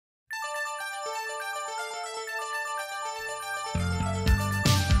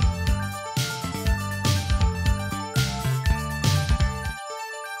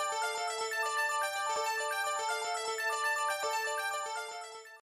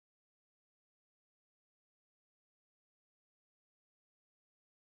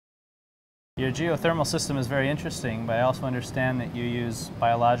Your geothermal system is very interesting, but I also understand that you use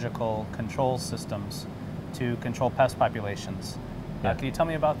biological control systems to control pest populations. Yeah. Can you tell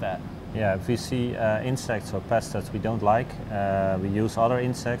me about that? Yeah, if we see insects or pests that we don't like, we use other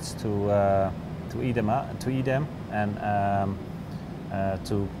insects to eat them and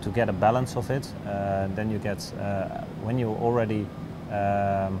to get a balance of it. Then you get, when you already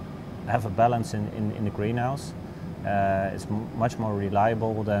have a balance in the greenhouse, it's much more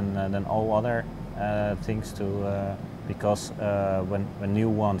reliable than all other things because when new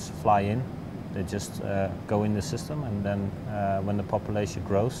ones fly in, they just go in the system, and then when the population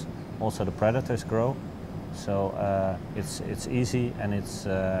grows, also the predators grow. So it's easy, and it's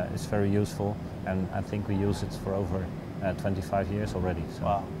very useful, and I think we use it for over 25 years already. So.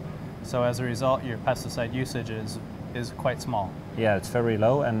 Wow. So as a result, your pesticide usage is quite small. Yeah, it's very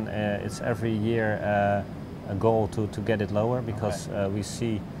low, and it's every year a goal to get it lower, because we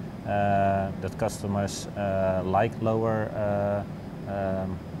see that customers like lower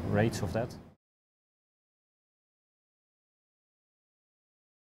rates of that.